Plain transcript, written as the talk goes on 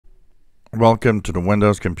Welcome to the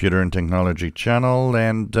Windows Computer and Technology channel,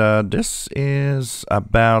 and this is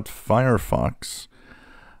about Firefox.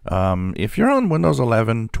 If you're on Windows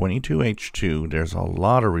 11 22H2, there's a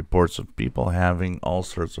lot of reports of people having all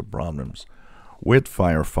sorts of problems with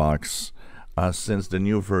Firefox since the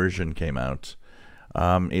new version came out.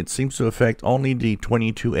 It seems to affect only the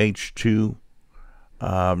 22H2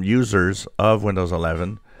 users of Windows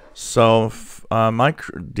 11. So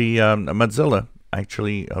Mozilla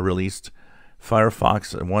actually released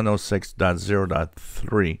Firefox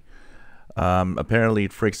 106.0.3. Apparently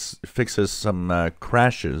it fixes some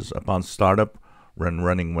crashes upon startup when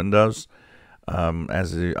running Windows.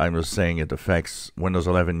 As I was saying, it affects Windows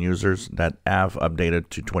 11 users that have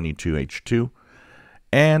updated to 22H2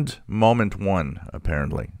 and Moment 1,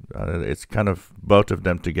 apparently. It's kind of both of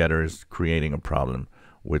them together is creating a problem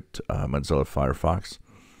with Mozilla Firefox.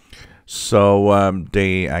 So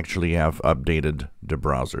they actually have updated the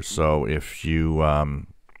browser. So if you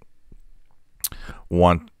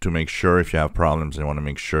want to make sure, if you have problems and want to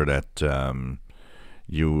make sure that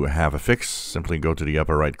you have a fix, simply go to the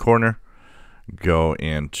upper right corner, go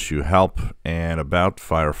into Help and About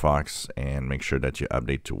Firefox, and make sure that you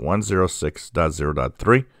update to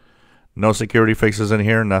 106.0.3. No security fixes in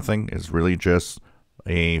here, nothing. It's really just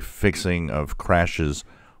a fixing of crashes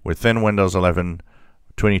within Windows 11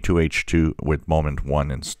 22H2 with Moment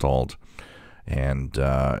 1 installed, and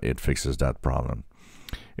it fixes that problem.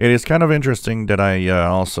 It is kind of interesting that I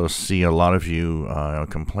also see a lot of you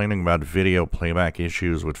complaining about video playback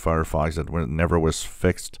issues with Firefox that never was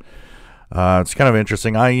fixed. It's kind of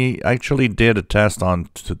interesting. I actually did a test on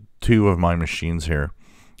two of my machines here,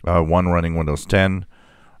 one running Windows 10,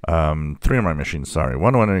 three of my machines, sorry,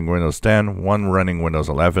 one running Windows 10, one running Windows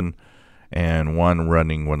 11, and one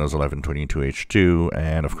running Windows 11 22H2,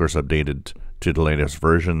 and of course updated to the latest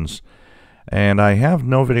versions. And I have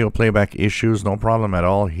no video playback issues, no problem at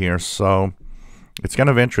all here. So it's kind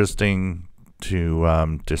of interesting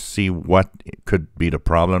to see what could be the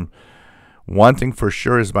problem. One thing for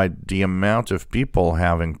sure is by the amount of people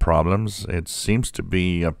having problems, it seems to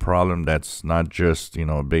be a problem that's not just, you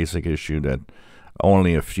know, a basic issue that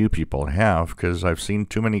only a few people have, because I've seen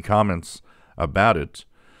too many comments about it.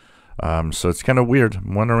 So it's kind of weird.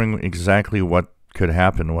 I'm wondering exactly what could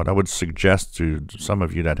happen. What I would suggest to some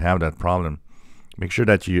of you that have that problem, make sure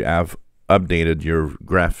that you have updated your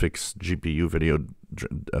graphics GPU video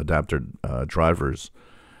adapter drivers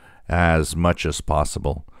as much as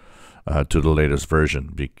possible to the latest version,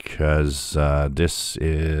 because this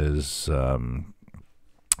is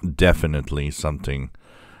definitely something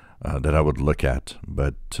that I would look at.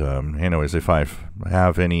 But anyways, if I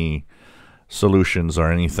have any solutions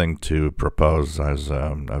or anything to propose as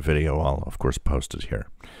a video, I'll of course post it here.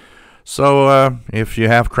 So if you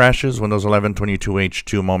have crashes, Windows 11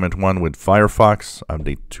 22H2 Moment 1 with Firefox,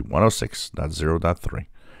 update to 106.0.3.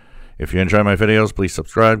 If you enjoy my videos, please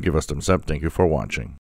subscribe, give us thumbs up. Thank you for watching.